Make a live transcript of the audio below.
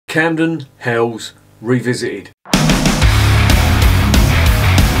Camden Hells Revisited.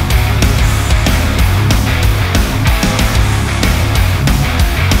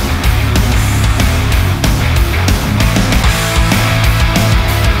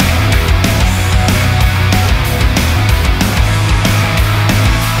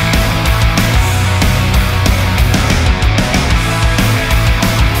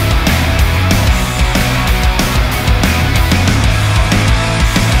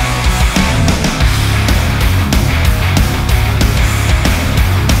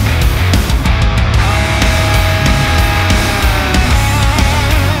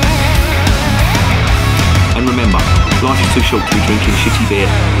 Life is too short to be drinking shitty beer.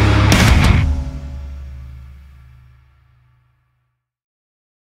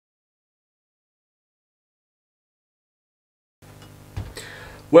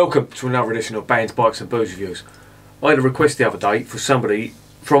 Welcome to another edition of Bands, Bikes and Booze Reviews. I had a request the other day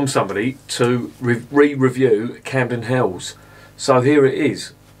from somebody to re-review Camden Hells. So here it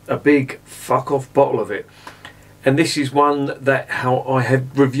is, a big fuck off bottle of it. And this is one that I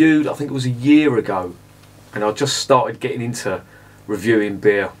had reviewed, I think it was a year ago. And I just started getting into reviewing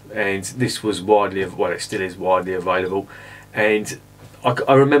beer, and this was widely, well, it still is widely available, and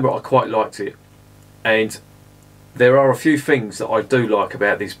I remember I quite liked it. And there are a few things that I do like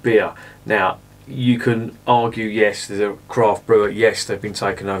about this beer. Now, you can argue, yes, there's a craft brewer, yes, they've been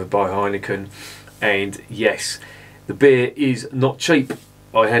taken over by Heineken, and yes, the beer is not cheap.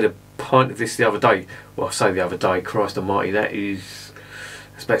 I had a pint of this the other day. Well, I say the other day, Christ almighty, that's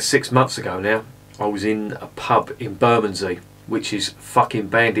about 6 months ago now. I was in a pub in Bermondsey, which is fucking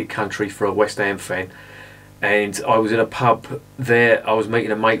bandit country for a West Ham fan, and I was in a pub there. I was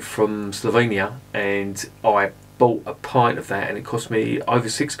meeting a mate from Slovenia, and I bought a pint of that, and it cost me over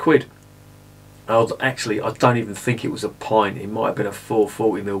 £6. Actually, I don't even think it was a pint. It might have been a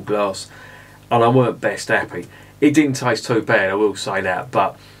 440ml glass, and I weren't best happy. It didn't taste too bad, I will say that,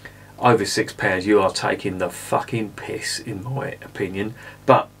 but over £6, you are taking the fucking piss, in my opinion.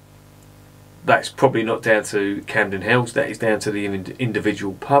 But that's probably not down to Camden Hells, that is down to the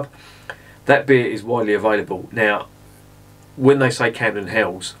individual pub. That beer is widely available. Now, when they say Camden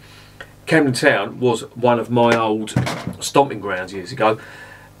Hells, Camden Town was one of my old stomping grounds years ago.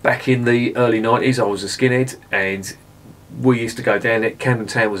 Back in the early 90s, I was a skinhead, and we used to go down there. Camden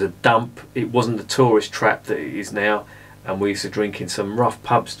Town was a dump. It wasn't the tourist trap that it is now, and we used to drink in some rough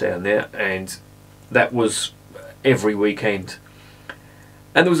pubs down there, and that was every weekend.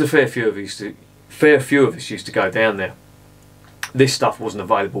 And there was a fair few of us used to go down there. This stuff wasn't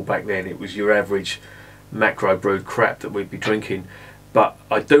available back then. It was your average macro brewed crap that we'd be drinking. But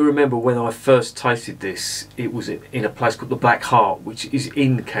I do remember when I first tasted this, it was in a place called the Black Heart, which is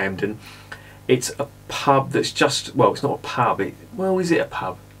in Camden. It's a pub that's just, well, it's not a pub. Well, is it a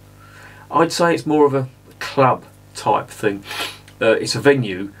pub? I'd say it's more of a club type thing. It's a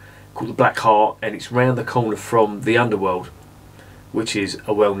venue called the Black Heart, and it's round the corner from the Underworld, which is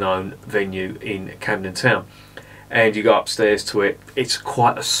a well-known venue in Camden Town. And you go upstairs to it. It's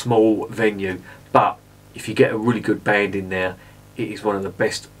quite a small venue, but if you get a really good band in there, it is one of the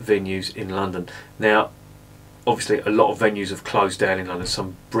best venues in London. Now, obviously a lot of venues have closed down in London,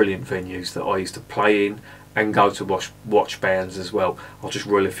 some brilliant venues that I used to play in and go to watch bands as well. I'll just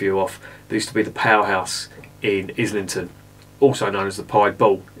reel a few off. There used to be the Powerhouse in Islington, also known as the Pied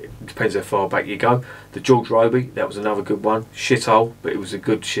Bull. It depends how far back you go. The George Roby, that was another good one. Shithole, but it was a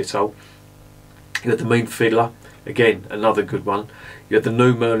good shithole. You had the Mean Fiddler, again another good one. You had the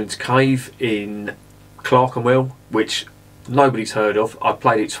New Merlin's Cave in Clerkenwell, which nobody's heard of. I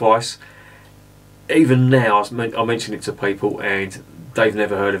played it twice. Even now I mention it to people and they've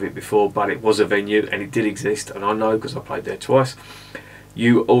never heard of it before, but it was a venue and it did exist, and I know because I played there twice.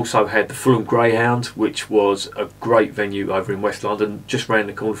 You also had the Fulham Greyhound, which was a great venue over in West London, just round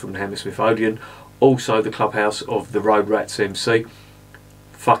the corner from the Hammersmith Odeon. Also the clubhouse of the Road Rats MC.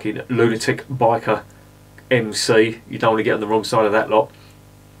 Fucking lunatic biker MC. You don't want to get on the wrong side of that lot.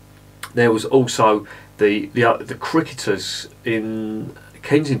 There was also the Cricketers in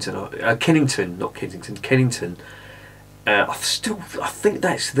Kennington. I think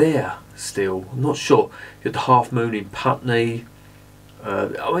that's there still. I'm not sure. You had the Half Moon in Putney.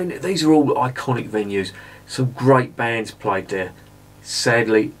 I mean, these are all iconic venues. Some great bands played there.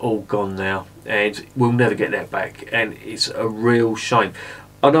 Sadly, all gone now, and we'll never get that back. And it's a real shame.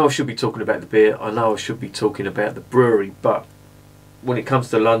 I know I should be talking about the beer. I know I should be talking about the brewery, but when it comes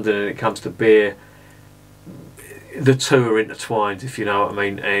to London and it comes to beer, the two are intertwined, if you know what I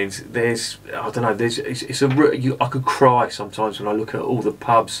mean. And there's, I don't know, I could cry sometimes when I look at all the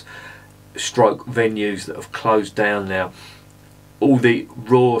pubs stroke venues that have closed down now. all the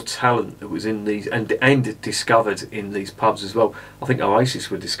raw talent that was in these and discovered in these pubs as well. I think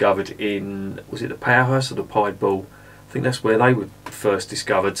Oasis were discovered in, was it the Powerhouse or the Pied Bull? I think that's where they were first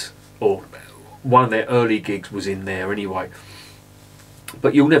discovered, or one of their early gigs was in there anyway.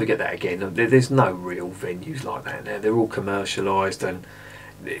 But you'll never get that again. There's no real venues like that now. They're all commercialised, and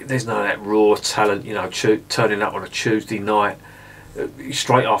there's none of that raw talent, you know, turning up on a Tuesday night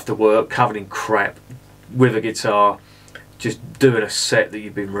straight after work, covered in crap, with a guitar, just doing a set that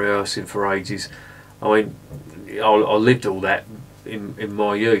you've been rehearsing for ages. I mean, I lived all that in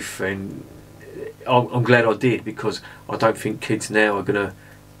my youth, and I'm glad I did, because I don't think kids now are going to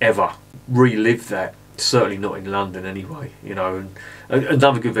ever relive that. Certainly not in London anyway, you know. And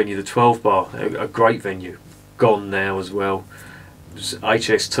another good venue, the 12 Bar, a great venue, gone now as well.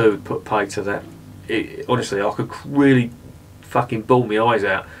 HS2 put pay to that. Honestly, I could really fucking bawl my eyes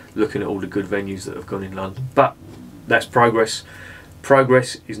out looking at all the good venues that have gone in London. But that's progress.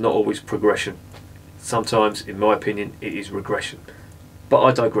 Progress is not always progression. Sometimes, in my opinion, it is regression. But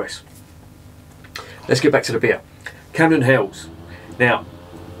I digress. Let's get back to the beer. Camden Hells. Now,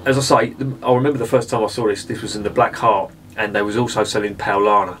 as I say, I remember the first time I saw this was in the Black Heart, and they was also selling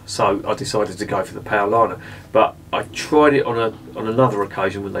Paulana, so I decided to go for the Paulana. But I tried it on another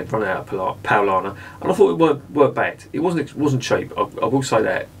occasion when they'd run out of Paulana, and I thought it weren't bad. It wasn't cheap, I will say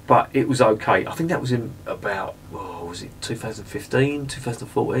that, but it was okay. I think that was in about, was it 2015,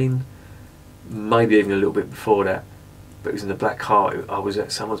 2014, maybe even a little bit before that. But it was in the Black Heart. I was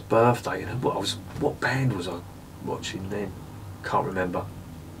at someone's birthday, and what band was I watching then? Can't remember.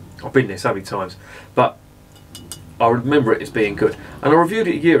 I've been there so many times, but I remember it as being good. And I reviewed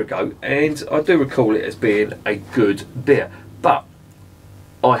it a year ago, and I do recall it as being a good beer. But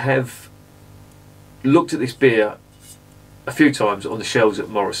I have looked at this beer a few times on the shelves at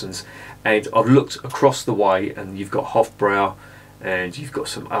Morrison's, and I've looked across the way, and you've got Hofbrau, and you've got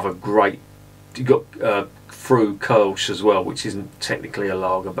some other great, you've got Fru Kölsch as well, which isn't technically a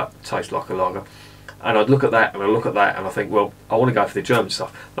lager but tastes like a lager. And I'd look at that, and I look at that, and I think, well, I want to go for the German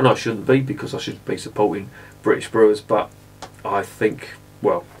stuff. I know I shouldn't be, because I should be supporting British brewers, but I think,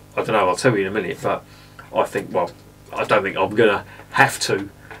 well, I don't know, I'll tell you in a minute, but I think, well, I don't think I'm going to have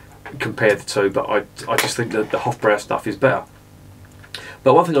to compare the two, but I just think that the Hofbrau stuff is better.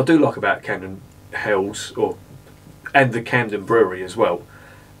 But one thing I do like about Camden Hells, and the Camden Brewery as well,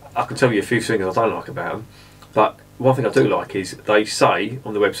 I can tell you a few things I don't like about them, but one thing I do like is they say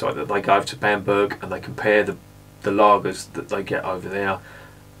on the website that they go over to Bamberg and they compare the lagers that they get over there,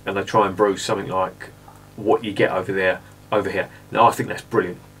 and they try and brew something like what you get over here. Now I think that's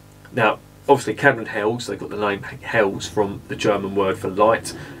brilliant. Now obviously Camden Hells, they got the name Hells from the German word for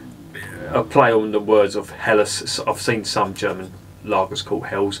light, a play on the words of Helles. I've seen some German lagers called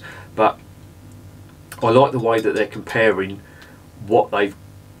Hells, but I like the way that they're comparing what they've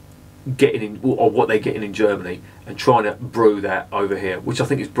getting in, or what they're getting in Germany, and trying to brew that over here, which I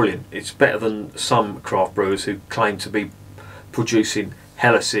think is brilliant. It's better than some craft brewers who claim to be producing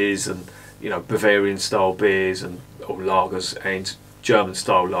Helles's and, you know, Bavarian style beers or lagers and German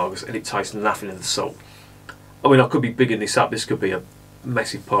style lagers, and it tastes nothing of the salt. I mean, I could be bigging this up. This could be a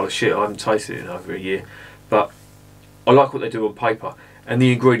massive pile of shit. I haven't tasted it in over a year, but I like what they do on paper, and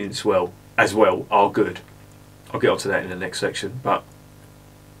the ingredients as well are good. I'll get onto that in the next section, but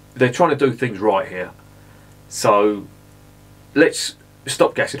they're trying to do things right here. So let's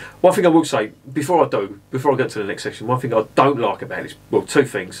stop gassing. One thing I will say before I get to the next section, one thing I don't like about this, well, two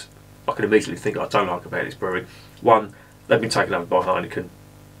things I can immediately think I don't like about this brewery. One, they've been taken over by Heineken,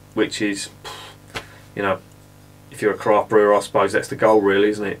 which is, you know, if you're a craft brewer, I suppose that's the goal really,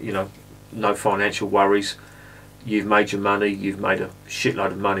 isn't it? You know, no financial worries. You've made your money, you've made a shitload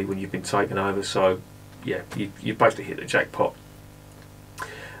of money when you've been taken over, so yeah, you basically hit the jackpot.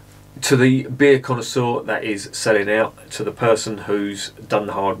 To the beer connoisseur that is selling out, to the person who's done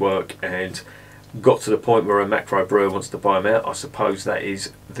the hard work and got to the point where a macro brewer wants to buy them out, I suppose that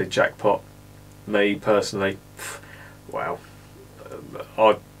is the jackpot. Me personally, wow,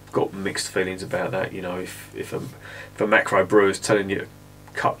 I've got mixed feelings about that. You know, if a macro brewer is telling you to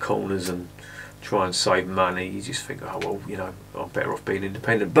cut corners and try and save money, you just think, oh well, you know, I'm better off being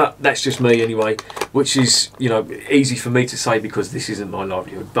independent. But that's just me anyway, which is, you know, easy for me to say because this isn't my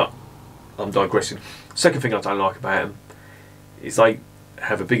livelihood. But I'm digressing. Second thing I don't like about them is they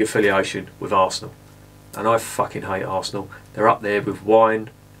have a big affiliation with Arsenal, and I fucking hate Arsenal. They're up there with Wine,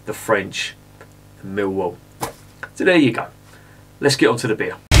 the French, and Millwall. So there you go. Let's get on to the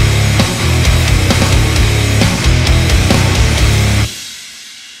beer.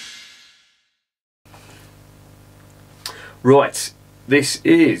 Right, this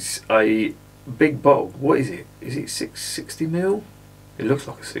is a big bottle. What is it? Is it 660ml? It looks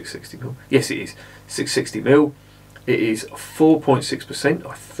like a 660ml. Yes, it is 660ml. It is 4.6%,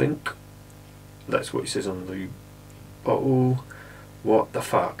 I think. That's what it says on the bottle. What the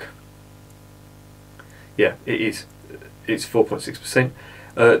fuck? Yeah, it is. It's 4.6%.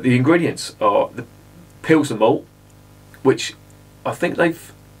 The ingredients are the Pilsner malt, which I think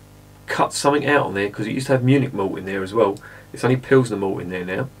they've cut something out on there because it used to have Munich malt in there as well. It's only Pilsner malt in there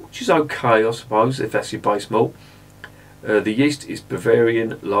now, which is okay, I suppose, if that's your base malt. The yeast is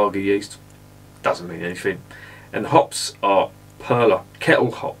Bavarian lager yeast. Doesn't mean anything. And the hops are Perla.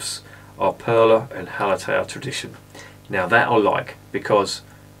 Kettle hops are Perla and Hallertau Tradition. Now that I like because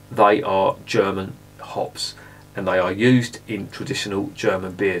they are German hops and they are used in traditional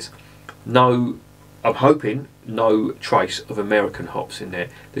German beers. No, I'm hoping no trace of American hops in there.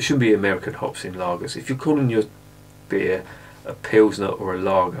 There shouldn't be American hops in lagers. If you're calling your beer a Pilsner or a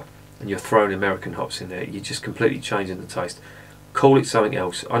lager and you're throwing American hops in there, you're just completely changing the taste. Call it something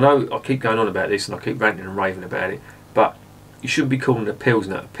else. I know I keep going on about this and I keep ranting and raving about it, but you shouldn't be calling a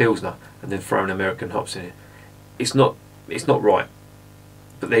Pilsner and then throwing American hops in it. It's not right.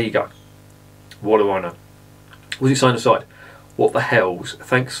 But there you go. What do I know? What's it saying aside? What the Hells?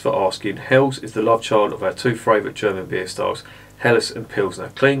 Thanks for asking. Hells is the love child of our two favourite German beer styles, Helles and Pilsner.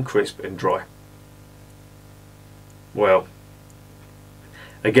 Clean, crisp and dry. Well,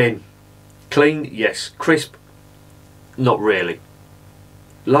 again, clean, yes. Crisp, not really.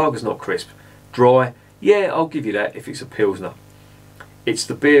 Lager's not crisp. Dry, yeah, I'll give you that if it's a Pilsner. It's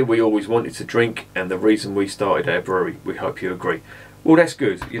the beer we always wanted to drink and the reason we started our brewery. We hope you agree. Well, that's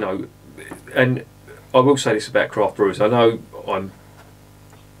good, you know, and I will say this about craft brewers. I know I'm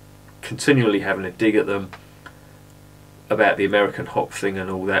continually having a dig at them about the American hop thing and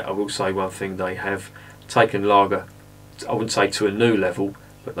all that. I will say one thing, they have taken lager, I wouldn't say to a new level,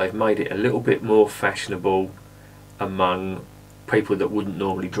 but they've made it a little bit more fashionable among people that wouldn't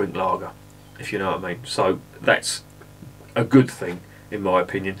normally drink lager, if you know what I mean. So that's a good thing in my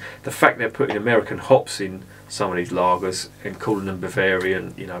opinion. The fact they're putting American hops in some of these lagers and calling them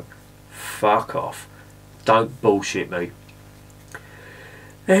Bavarian, you know, fuck off. Don't bullshit me.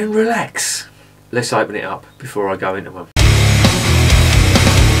 And relax. Let's open it up before I go into them.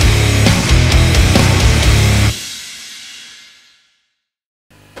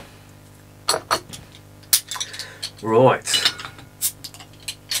 Right.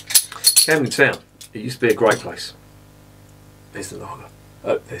 Camden Town. It used to be a great place. There's the lager.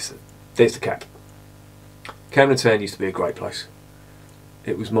 Oh, there's the cap. Camden Town used to be a great place.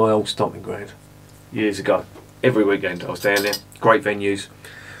 It was my old stomping ground years ago. Every weekend I was down there. Great venues,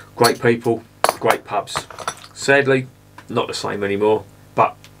 great people, great pubs. Sadly, not the same anymore,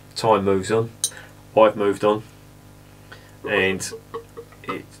 but time moves on. I've moved on, and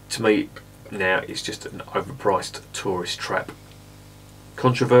to me now it's just an overpriced tourist trap.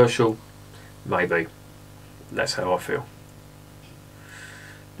 Controversial, maybe. That's how I feel.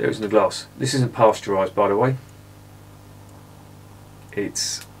 There it is in the glass. This isn't pasteurised, by the way.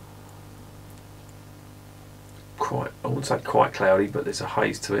 It's quite, I wouldn't say quite cloudy, but there's a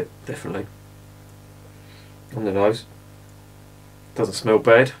haze to it, definitely. On the nose. Doesn't smell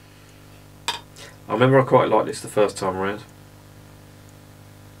bad. I remember I quite liked this the first time around.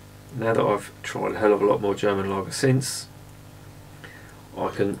 Now that I've tried a hell of a lot more German lager since, I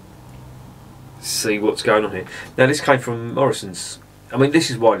can see what's going on here. Now this came from Morrison's. I mean, this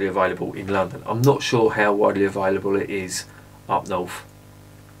is widely available in London. I'm not sure how widely available it is up north,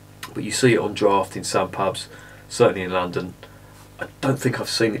 but you see it on draft in some pubs, certainly in London. I don't think I've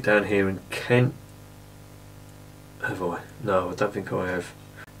seen it down here in Kent. Have I? No, I don't think I have.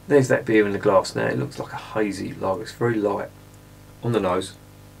 There's that beer in the glass now. It looks like a hazy lager. It's very light on the nose.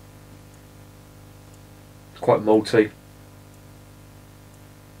 Quite malty.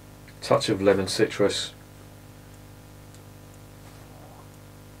 Touch of lemon citrus.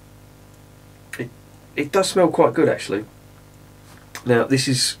 It does smell quite good actually. Now this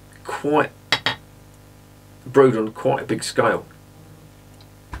is quite brewed on quite a big scale,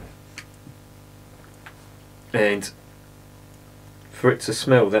 and for it to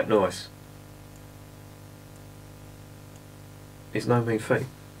smell that nice is no mean feat.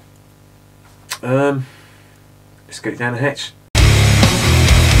 Let's get it down the hatch.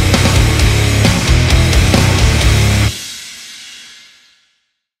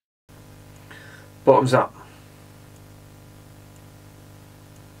 Bottoms up.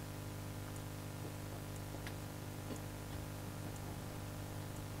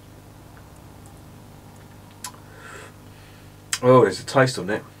 Oh, there's a taste on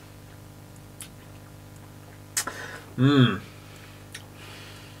it.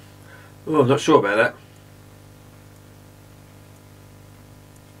 Oh, I'm not sure about that.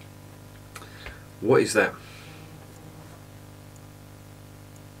 What is that?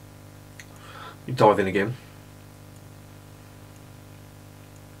 You dive in again.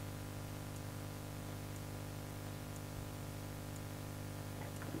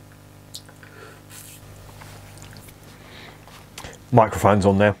 Microphone's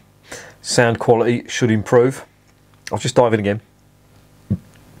on now. Sound quality should improve. I'll just dive in again.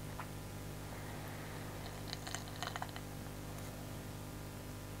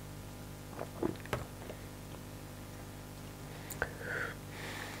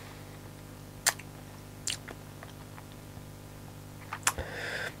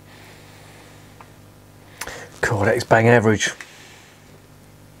 God, that is bang average.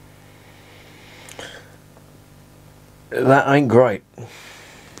 That ain't great.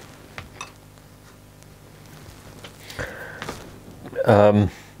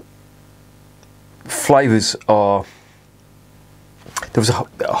 Flavours are... There was a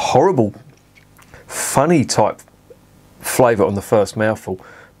horrible, funny type flavour on the first mouthful.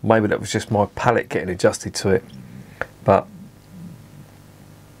 Maybe that was just my palate getting adjusted to it. But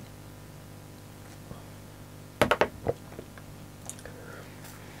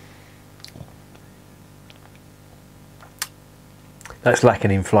that's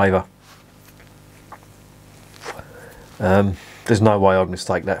lacking in flavour. There's no way I'd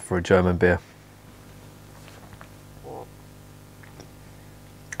mistake that for a German beer.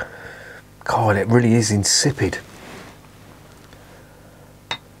 God, it really is insipid.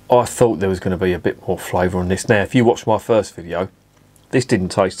 I thought there was going to be a bit more flavour on this. Now, if you watched my first video, this didn't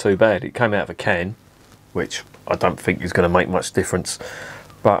taste too bad. It came out of a can, which I don't think is going to make much difference.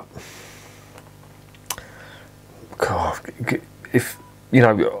 But, God, if, you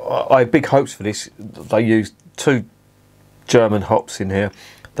know, I had big hopes for this. They used 2 German hops in here.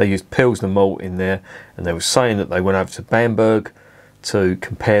 They used Pilsner malt in there, and they were saying that they went over to Bamberg to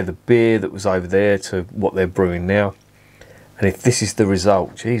compare the beer that was over there to what they're brewing now. And if this is the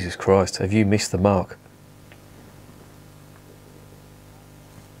result, Jesus Christ, have you missed the mark?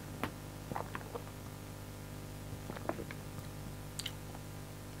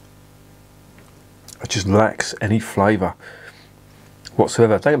 It just lacks any flavour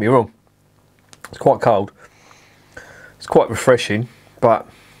whatsoever. Don't get me wrong, it's quite cold, it's quite refreshing, but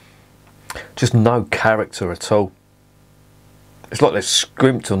just no character at all. It's like they've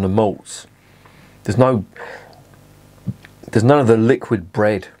scrimped on the malts. There's none of the liquid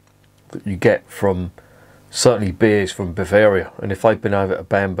bread that you get from certainly beers from Bavaria. And if they've been over to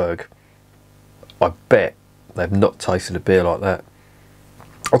Bamberg, I bet they've not tasted a beer like that.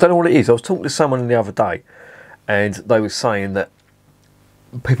 I don't know what it is. I was talking to someone the other day, and they were saying that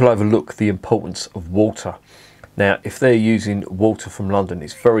people overlook the importance of water. Now, if they're using water from London,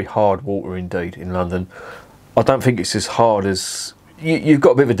 it's very hard water indeed in London. I don't think it's as hard as... You've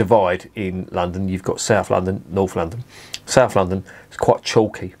got a bit of a divide in London. You've got South London, North London. South London is quite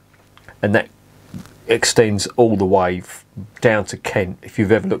chalky, and that extends all the way down to Kent. If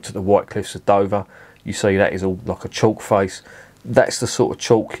you've ever looked at the White Cliffs of Dover, you see that is all like a chalk face. That's the sort of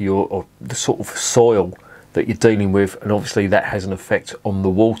chalk or the sort of soil that you're dealing with, and obviously that has an effect on the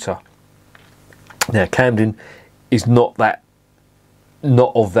water. Now, Camden is not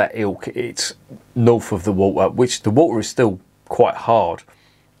of that ilk. It's north of the water, which the water is still quite hard,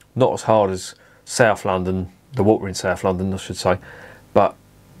 not as hard as South London, the water in South London I should say, but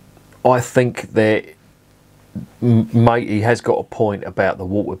I think that matey has got a point about the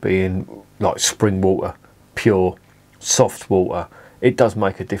water being like spring water, pure soft water. It does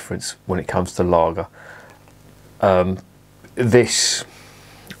make a difference when it comes to lager. This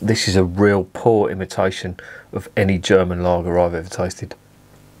is a real poor imitation of any German lager I've ever tasted.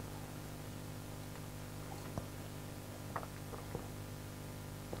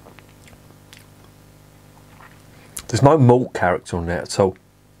 There's no malt character on there at all.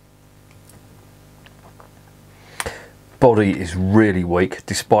 Body is really weak,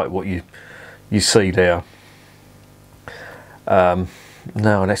 despite what you see there. No,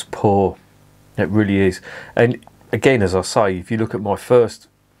 that's poor. It really is. And again, as I say, if you look at my first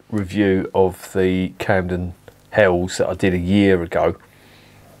review of the Camden Hells that I did a year ago,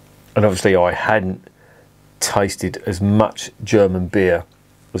 and obviously I hadn't tasted as much German beer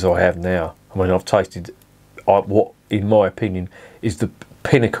as I have now. I mean, I've tasted what, in my opinion, is the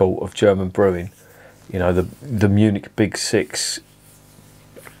pinnacle of German brewing. You know, the Munich Big Six,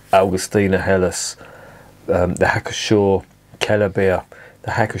 Augustiner Helles, the Hacker-Pschorr Keller beer,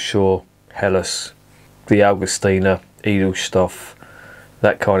 the Hacker-Pschorr Helles, the Augustiner Edelstoff,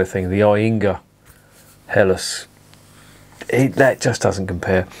 that kind of thing, the Inga Helles. That just doesn't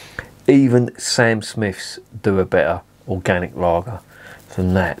compare. Even Sam Smith's do a better organic lager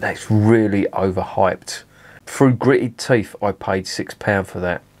than that. That's really overhyped. Through gritted teeth, I paid £6 for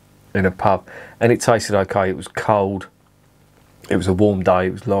that in a pub, and it tasted okay. It was cold. It was a warm day.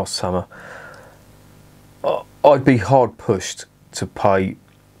 It was last summer. I'd be hard pushed to pay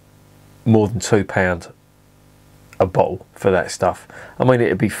more than £2 a bottle for that stuff. I mean,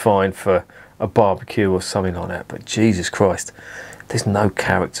 it'd be fine for a barbecue or something like that, but Jesus Christ, there's no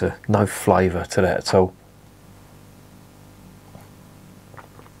character, no flavour to that at all.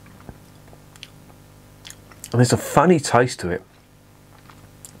 And there's a funny taste to it,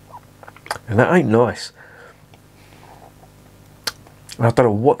 and that ain't nice. And I don't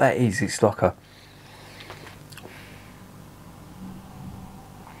know what that is. It's like a,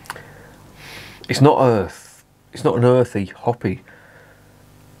 it's not earth, it's not an earthy, hoppy,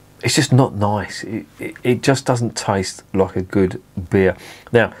 it's just not nice. It just doesn't taste like a good beer.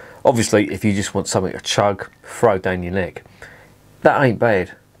 Now, obviously, if you just want something to chug, throw down your neck, that ain't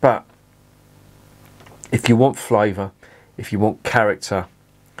bad. But if you want flavour, if you want character,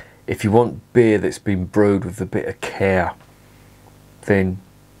 if you want beer that's been brewed with a bit of care, then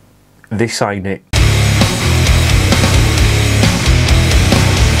this ain't it.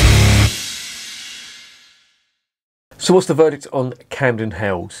 So what's the verdict on Camden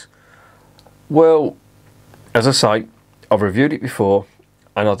Hells? Well, as I say, I've reviewed it before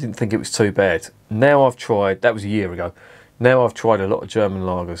and I didn't think it was too bad. Now I've tried, that was a year ago, now I've tried a lot of German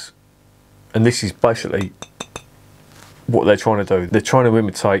lagers, and this is basically what they're trying to do. They're trying to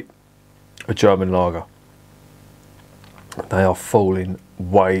imitate a German lager. They are falling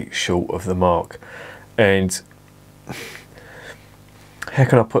way short of the mark. And how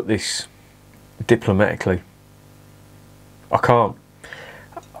can I put this diplomatically? I can't.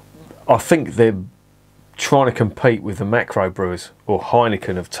 I think they're trying to compete with the macro brewers, or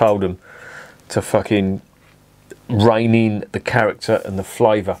Heineken have told them to fucking rein in the character and the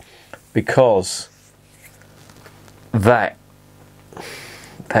flavour, because that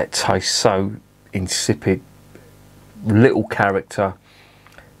tastes so insipid. Little character,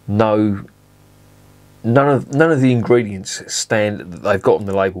 none of the ingredients that they've got on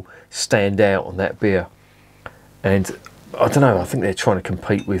the label stand out on that beer. And I don't know, I think they're trying to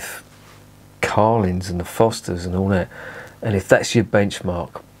compete with Carlins and the Fosters and all that. And if that's your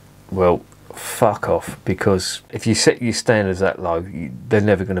benchmark, well, fuck off, because if you set your standards that low, they're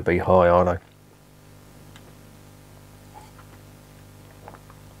never going to be high, are they?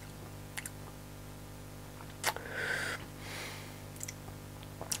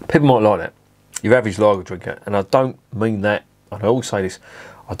 People might like that, your average lager drinker, and I don't mean that, and I always say this,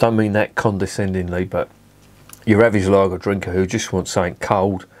 I don't mean that condescendingly, but your average lager drinker who just wants something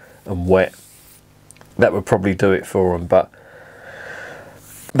cold and wet, that would probably do it for them. But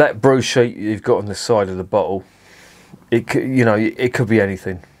that brew sheet you've got on the side of the bottle, it could be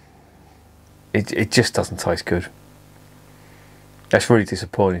anything. It just doesn't taste good. That's really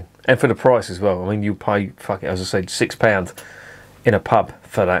disappointing, and for the price as well. I mean, you pay fucking, as I said, £6 in a pub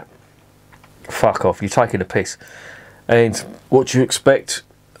for that. Fuck off, you're taking a piss. And what do you expect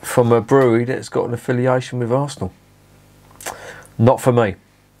from a brewery that's got an affiliation with Arsenal? Not for me.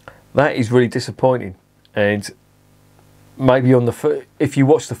 That is really disappointing. And maybe if you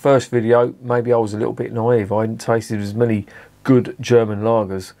watched the first video, maybe I was a little bit naive. I hadn't tasted as many good German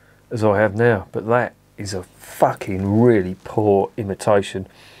lagers as I have now, but that is a fucking really poor imitation.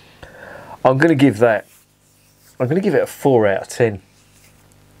 I'm going to give it a 4 out of 10.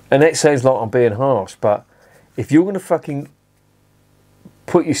 And that sounds like I'm being harsh, but if you're going to fucking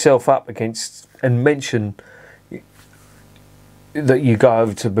put yourself up against and mention that you go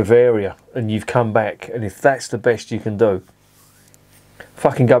over to Bavaria and you've come back, and if that's the best you can do,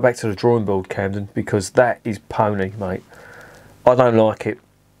 fucking go back to the drawing board, Camden, because that is pony, mate. I don't like it.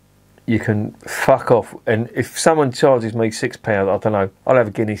 You can fuck off. And if someone charges me £6, I don't know, I'll have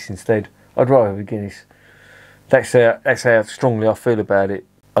a Guinness instead. I'd rather have a Guinness. That's how strongly I feel about it.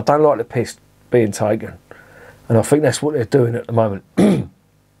 I don't like the piss being taken, and I think that's what they're doing at the moment.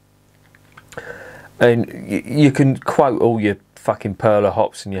 And you can quote all your fucking Perla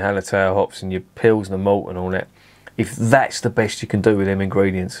hops and your Hallertau hops and your Pilsner malt and all that, if that's the best you can do with them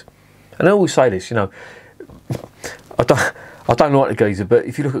ingredients. And I always say this, I don't like the geezer, but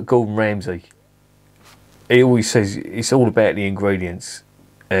if you look at Gordon Ramsay, he always says it's all about the ingredients.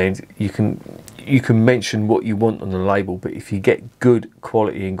 And you can mention what you want on the label, but if you get good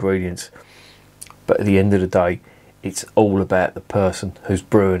quality ingredients, but at the end of the day, it's all about the person who's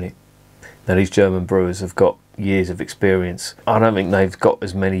brewing it. Now, these German brewers have got years of experience. I don't think they've got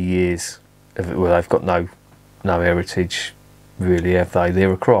as many years. Well, they've got no heritage really, have they?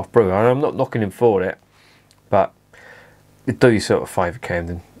 They're a craft brewer, and I'm not knocking them for it, but do yourself a favour,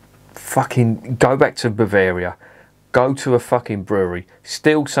 Camden. Fucking go back to Bavaria, go to a fucking brewery,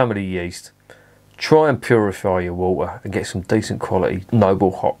 steal some of the yeast, try and purify your water and get some decent quality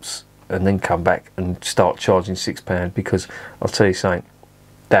noble hops, and then come back and start charging £6, because I'll tell you something,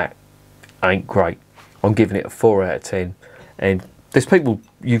 that ain't great. I'm giving it a 4 out of 10, and there's people,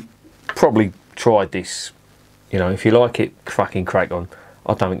 you've probably tried this, you know, if you like it, fucking crack on.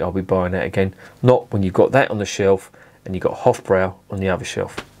 I don't think I'll be buying that again, not when you've got that on the shelf and you've got Hofbrau on the other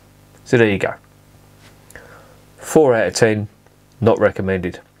shelf. So there you go, 4 out of 10, not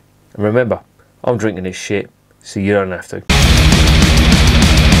recommended. And remember, I'm drinking this shit so you don't have to.